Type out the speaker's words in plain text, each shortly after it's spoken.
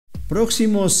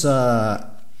próximos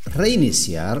a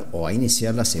reiniciar o a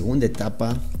iniciar la segunda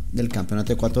etapa del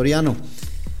campeonato ecuatoriano.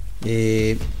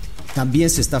 También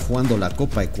se está jugando la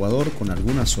Copa Ecuador con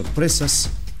algunas sorpresas,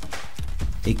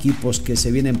 equipos que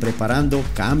se vienen preparando,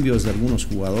 cambios de algunos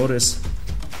jugadores,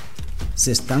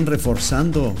 se están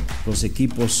reforzando los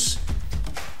equipos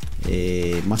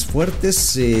más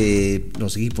fuertes,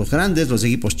 los equipos grandes, los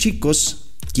equipos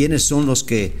chicos. ¿Quiénes son los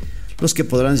que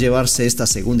podrán llevarse esta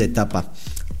segunda etapa?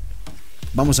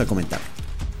 Vamos a comentar.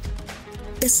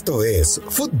 Esto es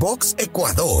Footbox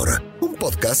Ecuador, un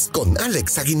podcast con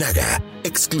Alex Aguinaga,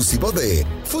 exclusivo de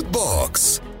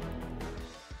Footbox.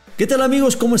 ¿Qué tal,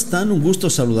 amigos? ¿Cómo están? Un gusto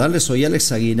saludarles. Soy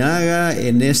Alex Aguinaga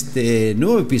en este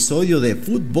nuevo episodio de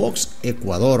Footbox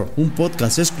Ecuador, un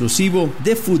podcast exclusivo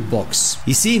de Footbox.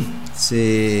 Y sí,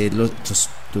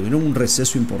 tuvieron un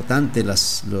receso importante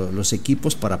los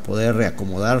equipos para poder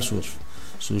reacomodar sus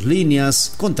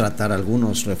líneas, contratar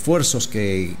algunos refuerzos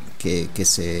que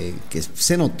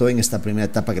se notó en esta primera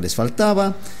etapa que les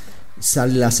faltaba,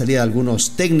 la salida de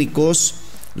algunos técnicos,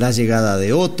 la llegada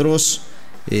de otros,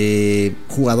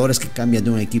 jugadores que cambian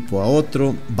de un equipo a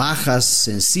otro, bajas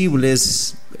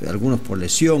sensibles, algunos por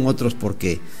lesión, otros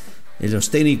porque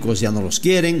los técnicos ya no los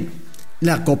quieren,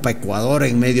 la Copa Ecuador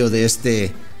en medio de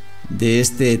este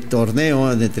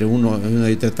torneo entre una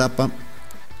y otra etapa,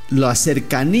 la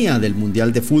cercanía del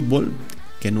Mundial de Fútbol,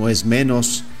 que no es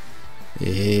menos.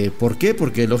 ¿Por qué?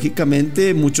 Porque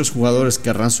lógicamente muchos jugadores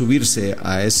querrán subirse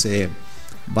a ese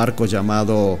barco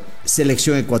llamado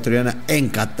Selección Ecuatoriana en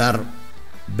Qatar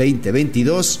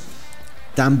 2022.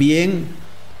 También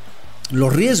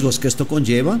los riesgos que esto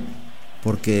conlleva,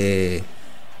 porque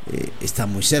está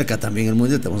muy cerca también el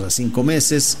Mundial, estamos a 5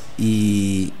 meses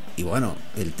y bueno,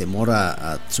 el temor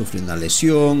a sufrir una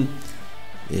lesión,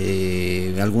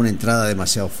 alguna entrada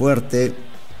demasiado fuerte.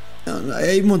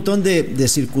 Hay un montón de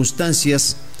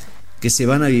circunstancias que se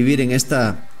van a vivir en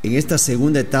esta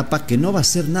segunda etapa, que no va a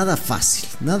ser nada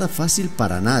fácil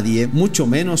para nadie, mucho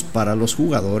menos para los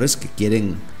jugadores que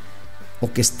quieren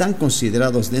o que están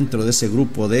considerados dentro de ese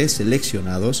grupo de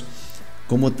seleccionados,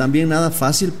 como también nada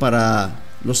fácil para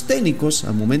los técnicos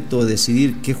al momento de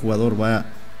decidir qué jugador va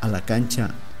a la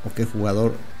cancha o qué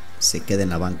jugador se queda en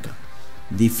la banca.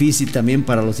 Difícil también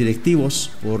para los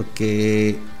directivos,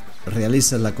 porque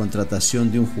realizas la contratación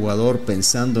de un jugador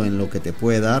pensando en lo que te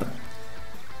puede dar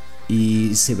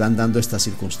y se van dando estas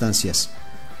circunstancias.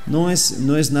 No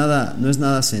es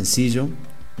nada sencillo,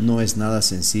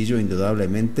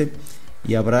 indudablemente,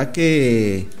 y habrá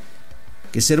que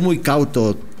ser muy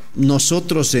cauto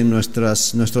nosotros en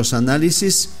nuestros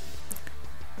análisis,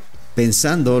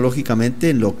 pensando lógicamente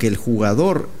en lo que el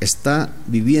jugador está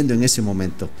viviendo en ese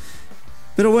momento.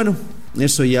 Pero bueno,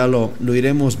 eso ya lo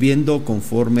iremos viendo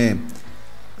conforme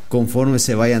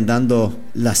se vayan dando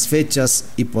las fechas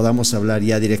y podamos hablar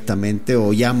ya directamente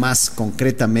o ya más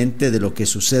concretamente de lo que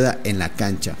suceda en la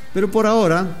cancha. Pero por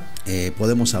ahora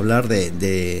podemos hablar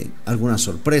de algunas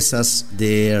sorpresas,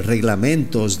 de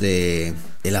reglamentos de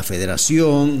la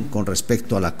federación con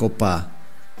respecto a la Copa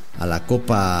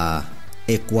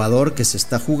Ecuador que se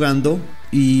está jugando,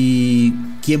 y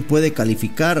quién puede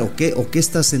calificar o qué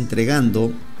estás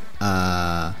entregando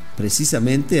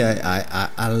precisamente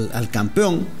al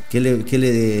campeón, qué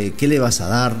le vas a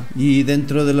dar. Y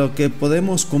dentro de lo que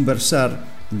podemos conversar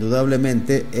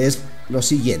indudablemente es lo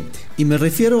siguiente, y me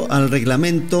refiero al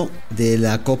reglamento de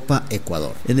la Copa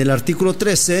Ecuador. En el artículo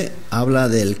 13 habla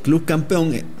del club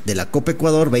campeón de la Copa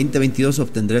Ecuador 2022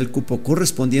 obtendrá el cupo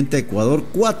correspondiente a Ecuador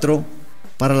 4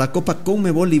 para la Copa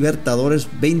Conmebol Libertadores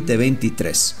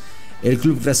 2023. El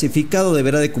club clasificado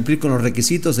deberá de cumplir con los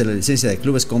requisitos de la licencia de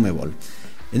clubes Conmebol.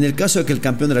 En el caso de que el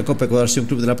campeón de la Copa Ecuador sea un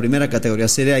club de la primera categoría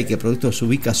Serie A y que producto de su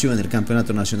ubicación en el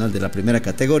campeonato nacional de la primera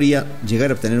categoría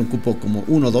llegara a obtener un cupo como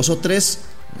 1, 2 o 3,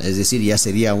 es decir, ya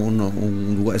sería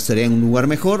estaría en un lugar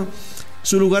mejor,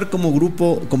 su lugar como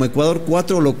Ecuador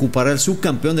 4 lo ocupará el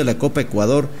subcampeón de la Copa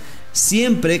Ecuador,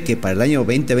 siempre que para el año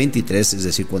 2023, es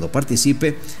decir, cuando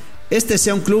participe, este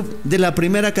sea un club de la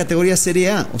primera categoría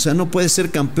Serie A. O sea, no puede ser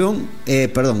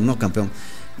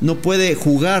no puede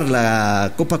jugar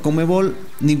la Copa Conmebol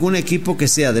ningún equipo que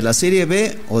sea de la Serie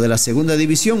B o de la segunda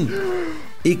división,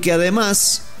 y que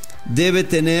además debe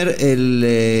tener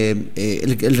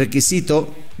el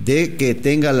requisito de que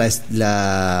tenga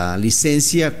la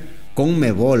licencia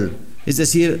Conmebol. Es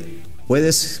decir,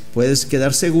 puedes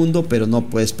quedar segundo, pero no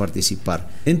puedes participar.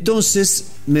 Entonces,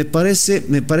 me parece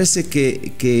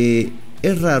que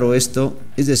es raro esto.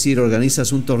 Es decir,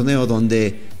 organizas un torneo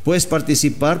donde puedes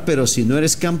participar, pero si no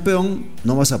eres campeón,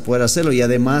 no vas a poder hacerlo, y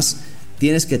además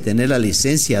tienes que tener la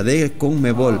licencia de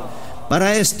Conmebol.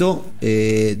 Para esto,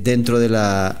 dentro del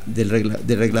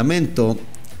reglamento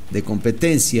de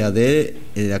competencia de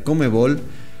la Conmebol,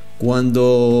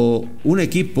 cuando un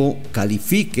equipo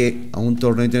califique a un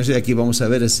torneo internacional, aquí vamos a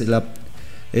ver, es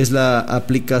la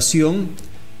aplicación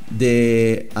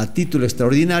a título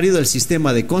extraordinario del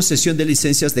sistema de concesión de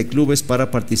licencias de clubes para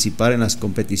participar en las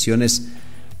competiciones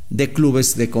de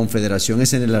clubes de confederación.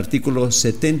 Es en el artículo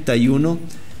 71,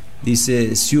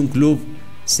 dice: si un club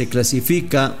se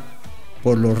clasifica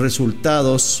por los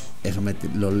resultados,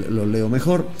 lo leo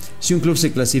mejor, si un club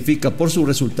se clasifica por sus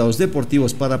resultados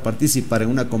deportivos para participar en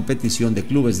una competición de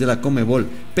clubes de la Conmebol,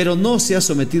 pero no se ha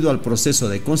sometido al proceso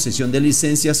de concesión de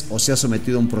licencias o se ha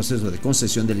sometido a un proceso de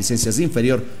concesión de licencias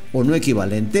inferior o no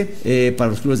equivalente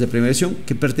para los clubes de primera división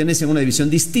que pertenecen a una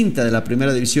división distinta de la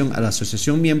primera división a la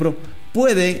asociación miembro,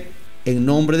 puede, en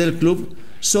nombre del club,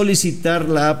 solicitar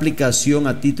la aplicación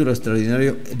a título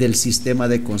extraordinario del sistema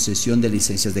de concesión de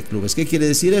licencias de clubes. ¿Qué quiere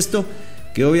decir esto?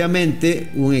 Que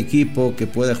obviamente un equipo que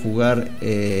pueda jugar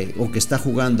o que está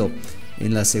jugando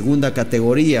en la segunda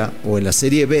categoría o en la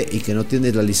Serie B y que no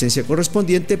tiene la licencia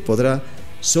correspondiente, podrá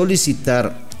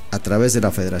solicitar a través de la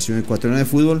Federación Ecuatoriana de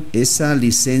Fútbol esa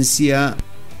licencia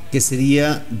que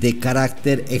sería de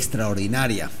carácter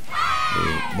extraordinaria.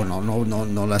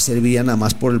 No la serviría nada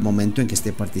más por el momento en que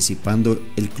esté participando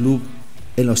el club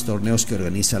en los torneos que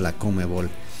organiza la Conmebol.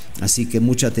 Así que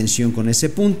mucha atención con ese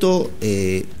punto.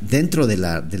 Dentro del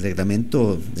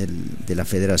reglamento de la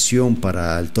federación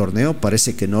para el torneo,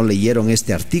 parece que no leyeron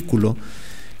este artículo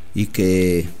y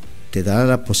que te da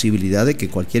la posibilidad de que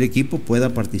cualquier equipo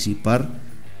pueda participar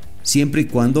siempre y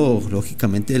cuando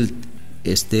lógicamente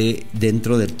esté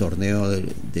dentro del torneo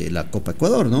de la Copa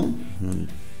Ecuador, ¿no?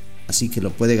 Así que lo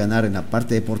puede ganar en la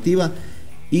parte deportiva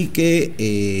y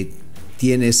que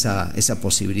tiene esa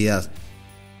posibilidad.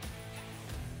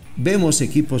 Vemos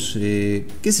equipos que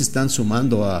se están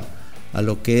sumando a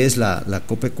lo que es la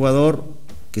Copa Ecuador,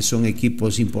 que son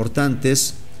equipos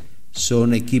importantes,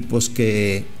 son equipos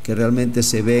que realmente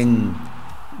se ven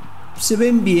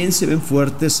bien, se ven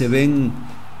fuertes, se ven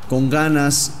con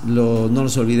ganas. No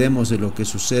nos olvidemos de lo que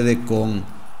sucede con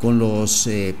los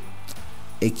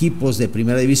equipos de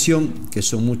primera división, que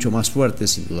son mucho más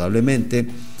fuertes indudablemente,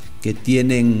 que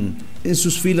tienen en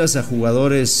sus filas a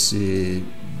jugadores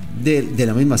de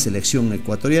la misma selección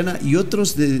ecuatoriana y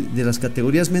otros de las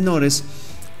categorías menores,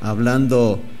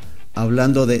 hablando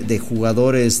de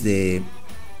jugadores de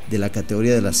la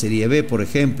categoría de la Serie B, por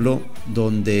ejemplo,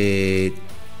 donde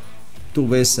tú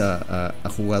ves a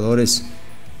jugadores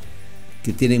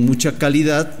que tienen mucha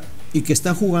calidad y que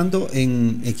están jugando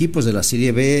en equipos de la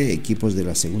Serie B, equipos de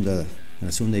la segunda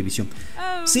división.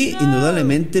 Sí,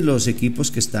 indudablemente los equipos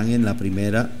que están en la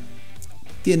primera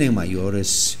tienen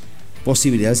mayores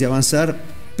posibilidades de avanzar,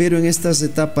 pero en estas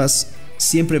etapas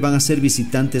siempre van a ser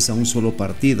visitantes a un solo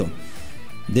partido.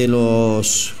 De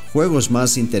los juegos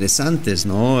más interesantes,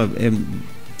 ¿no?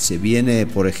 Se viene,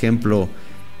 por ejemplo,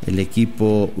 el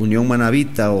equipo Unión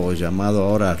Manabita, o llamado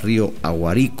ahora Río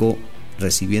Aguarico,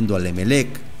 recibiendo al Emelec,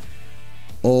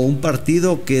 o un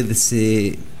partido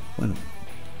que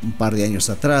un par de años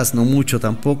atrás, no mucho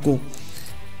tampoco,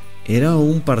 era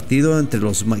un partido entre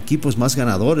los equipos más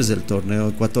ganadores del torneo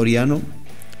ecuatoriano,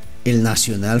 el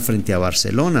Nacional frente a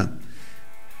Barcelona,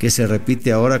 que se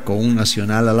repite ahora con un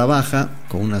Nacional a la baja,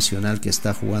 con un Nacional que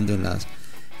está jugando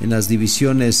en las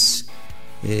divisiones,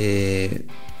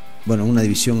 una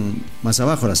división más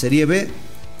abajo, la Serie B,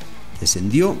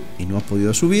 descendió y no ha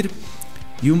podido subir,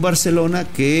 y un Barcelona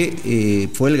que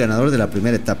fue el ganador de la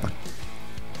primera etapa.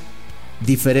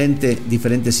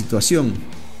 Diferente situación,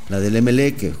 la del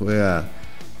MLE, que juega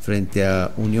frente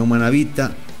a Unión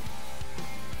Manabita,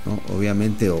 ¿no?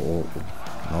 Obviamente, o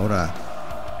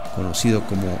ahora conocido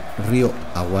como Río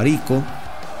Aguarico,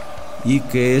 y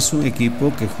que es un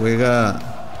equipo que juega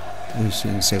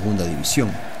en segunda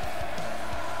división.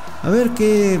 A ver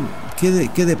qué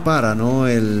depara, ¿no?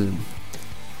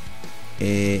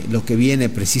 Lo que viene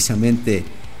precisamente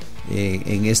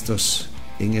en estos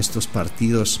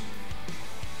partidos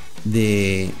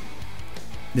de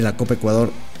la Copa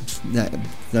Ecuador,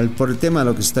 por el tema de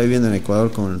lo que se está viviendo en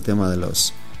Ecuador con el tema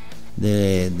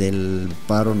del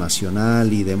paro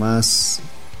nacional y demás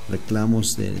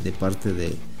reclamos de parte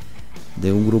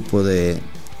de un grupo de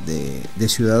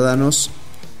ciudadanos.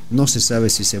 No se sabe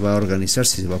si se va a organizar,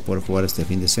 si se va a poder jugar este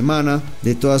fin de semana.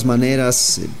 De todas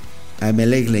maneras, a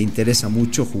Emelec le interesa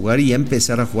mucho jugar y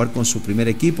empezar a jugar con su primer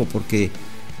equipo, porque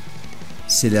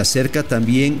se le acerca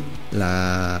también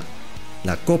la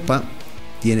Copa.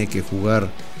 Tiene que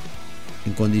jugar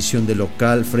en condición de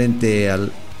local frente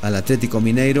al Atlético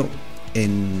Mineiro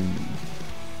en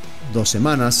 2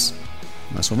 semanas,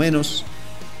 más o menos,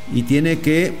 y tiene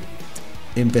que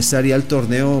empezar ya el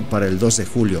torneo para el 2 de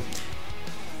julio.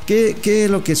 ¿Qué es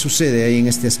lo que sucede ahí en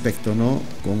este aspecto, ¿no?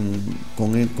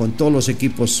 Con todos los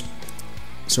equipos,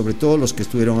 sobre todo los que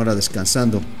estuvieron ahora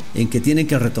descansando, en que tienen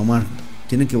que retomar,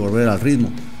 tienen que volver al ritmo.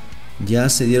 Ya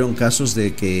se dieron casos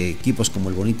de que equipos como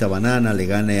el Bonita Banana le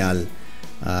gane al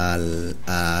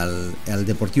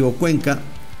Deportivo Cuenca,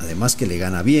 además que le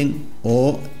gana bien,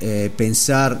 o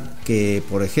pensar que,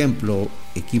 por ejemplo,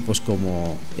 equipos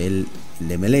como el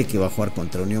Emelec, que va a jugar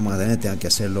contra Unión Magdalena, tengan que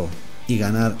hacerlo y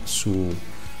ganar su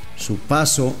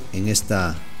paso en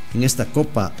esta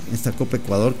Copa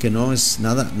Ecuador, que no es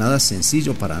nada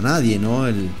sencillo para nadie, ¿no?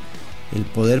 El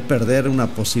poder perder una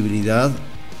posibilidad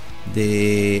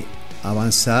de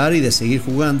avanzar y de seguir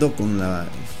jugando con la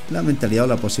mentalidad o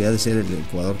la posibilidad de ser el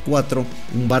Ecuador 4,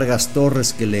 un Vargas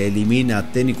Torres que le elimina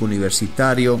a Técnico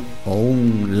Universitario, o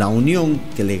La Unión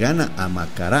que le gana a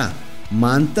Macará.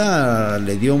 Manta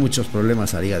le dio muchos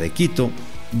problemas a Liga de Quito.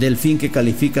 Delfín que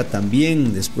califica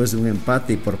también después de un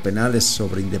empate y por penales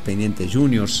sobre Independiente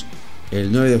Juniors.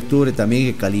 El 9 de octubre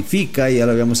también que califica, ya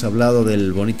lo habíamos hablado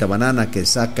del Bonita Banana que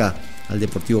saca al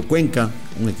Deportivo Cuenca,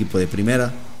 un equipo de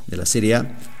primera de la Serie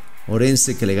A.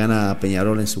 Orense que le gana a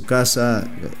Peñarol en su casa,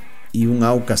 y un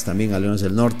Aucas también a Leones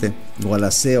del Norte,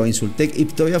 Gualaceo a Insultec, y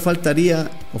todavía falta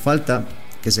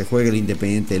que se juegue el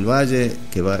Independiente del Valle,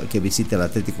 que visite el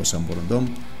Atlético San Borondón,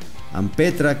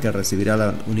 Ampetra que recibirá a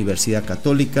la Universidad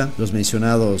Católica, los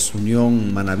mencionados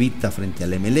Unión Manavita frente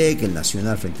al Emelec, el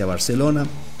Nacional frente a Barcelona,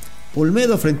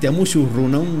 Olmedo frente a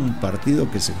Mushurruna, un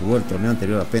partido que se jugó el torneo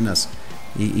anterior apenas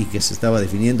y que se estaba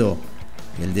definiendo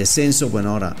el descenso,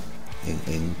 bueno, ahora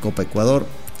en Copa Ecuador.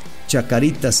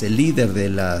 Chacaritas, el líder de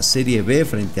la Serie B,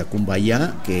 frente a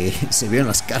Cumbayá, que se vio en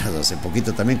las caras hace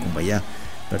poquito también. Cumbayá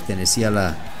pertenecía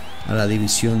a la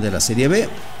división de la Serie B.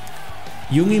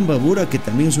 Y un Imbabura que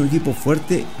también es un equipo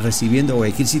fuerte, recibiendo a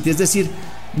Guayaquil City. Es decir,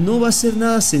 no va a ser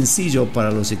nada sencillo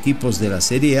para los equipos de la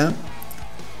Serie A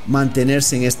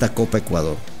mantenerse en esta Copa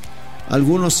Ecuador.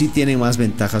 Algunos sí tienen más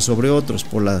ventajas sobre otros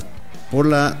por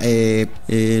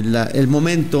el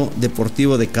momento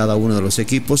deportivo de cada uno de los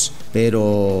equipos,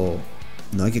 pero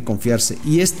no hay que confiarse.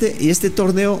 Y este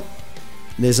torneo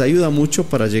les ayuda mucho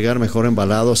para llegar mejor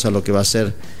embalados a lo que va a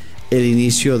ser el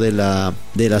inicio de la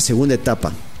segunda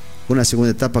etapa. Una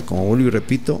segunda etapa, como vuelvo y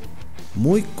repito,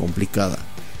 muy complicada.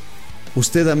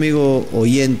 Usted, amigo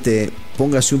oyente,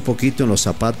 póngase un poquito en los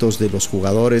zapatos de los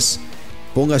jugadores,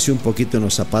 póngase un poquito en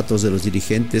los zapatos de los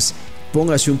dirigentes,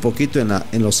 póngase un poquito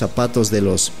en los zapatos de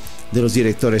los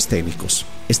directores técnicos.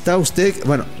 ¿Está usted,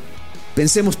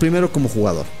 pensemos primero como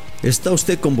jugador, está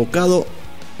usted convocado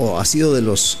o ha sido de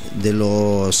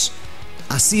los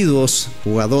asiduos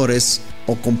jugadores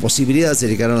o con posibilidades de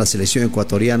llegar a la selección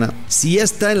ecuatoriana? Si ya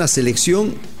está en la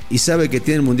selección y sabe que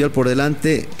tiene el mundial por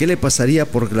delante, ¿qué le pasaría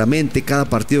por la mente cada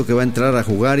partido que va a entrar a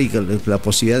jugar y la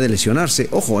posibilidad de lesionarse?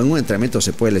 Ojo, en un entrenamiento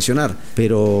se puede lesionar,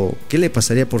 pero ¿qué le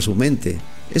pasaría por su mente?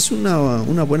 Es una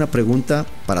buena pregunta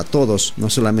para todos, no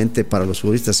solamente para los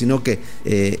futbolistas, sino que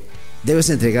debes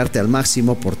entregarte al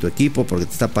máximo por tu equipo, porque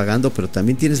te está pagando, pero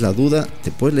también tienes la duda,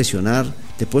 te puedes lesionar,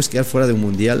 te puedes quedar fuera de un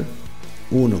mundial.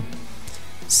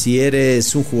 Si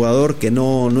eres un jugador que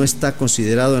no está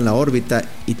considerado en la órbita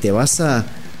y te vas a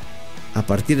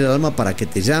partir el alma para que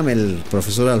te llame el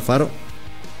profesor Alfaro,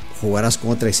 jugarás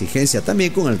con otra exigencia,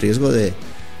 también con el riesgo de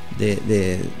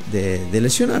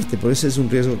lesionarte, por eso es un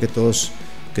riesgo que todos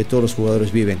los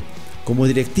jugadores viven. Como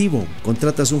directivo,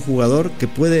 contratas un jugador que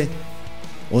puede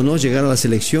o no llegar a la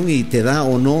selección y te da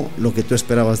o no lo que tú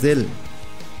esperabas de él,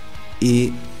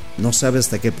 y no sabes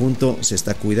hasta qué punto se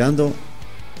está cuidando.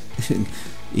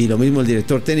 Y lo mismo el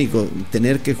director técnico,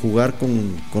 tener que jugar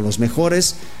con los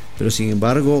mejores, pero sin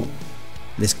embargo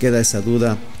les queda esa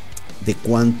duda de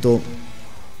cuánto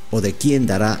o de quién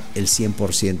dará el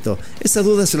 100%. Esta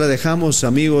duda se la dejamos,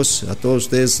 amigos, a todos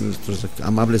ustedes, nuestros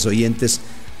amables oyentes,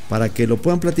 para que lo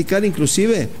puedan platicar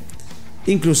inclusive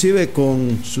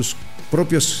con sus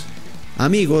propios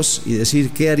amigos y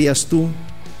decir qué harías tú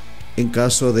en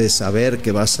caso de saber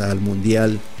que vas al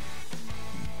Mundial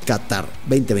Qatar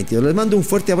 2022. Les mando un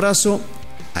fuerte abrazo,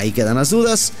 ahí quedan las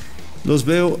dudas, los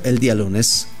veo el día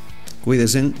lunes,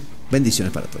 cuídense,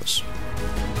 bendiciones para todos.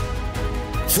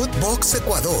 Footbox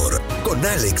Ecuador con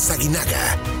Alex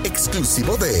Aguinaga,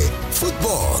 exclusivo de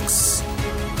Footbox.